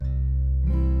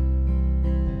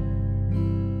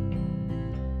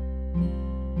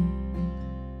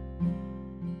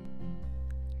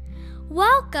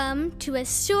Welcome to A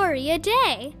Story a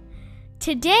Day.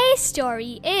 Today's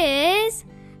story is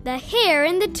The Hare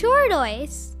and the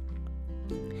Tortoise.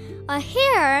 A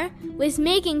hare was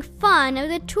making fun of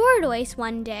the tortoise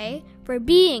one day for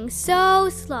being so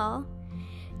slow.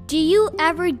 "Do you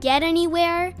ever get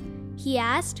anywhere?" he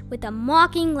asked with a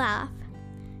mocking laugh.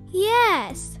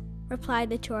 "Yes," replied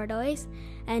the tortoise,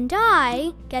 "and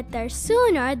I get there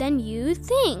sooner than you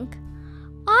think.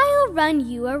 I'll run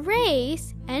you a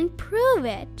race and prove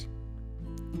it."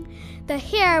 The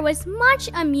hare was much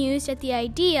amused at the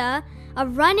idea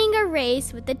of running a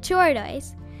race with the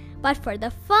tortoise, but for the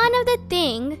fun of the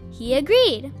thing, he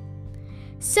agreed.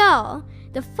 So,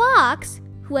 the fox,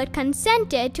 who had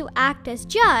consented to act as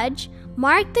judge,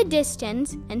 marked the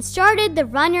distance and started the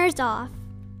runners off.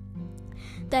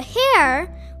 The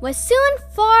hare was soon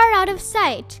far out of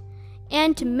sight,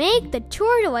 and to make the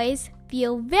tortoise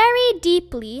feel very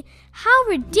deeply how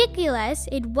ridiculous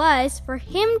it was for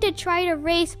him to try to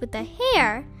race with the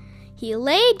hare, he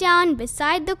lay down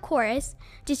beside the course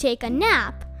to take a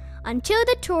nap until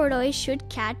the tortoise should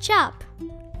catch up.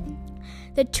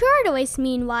 The tortoise,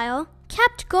 meanwhile,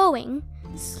 kept going,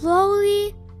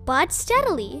 slowly but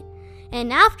steadily,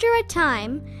 and after a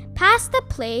time passed the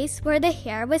place where the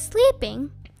hare was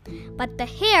sleeping. But the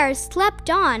hare slept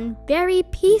on very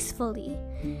peacefully,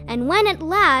 and when at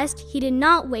last he did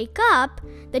not wake up,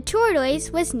 the tortoise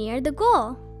was near the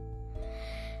goal.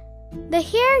 The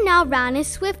hare now ran his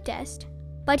swiftest,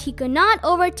 but he could not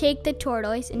overtake the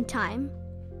tortoise in time.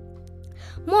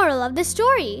 Moral of the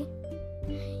story: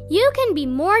 you can be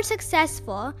more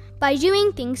successful by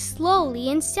doing things slowly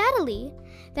and steadily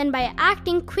than by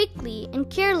acting quickly and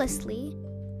carelessly.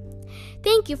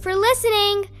 Thank you for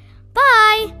listening.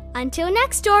 Bye! Until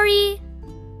next story!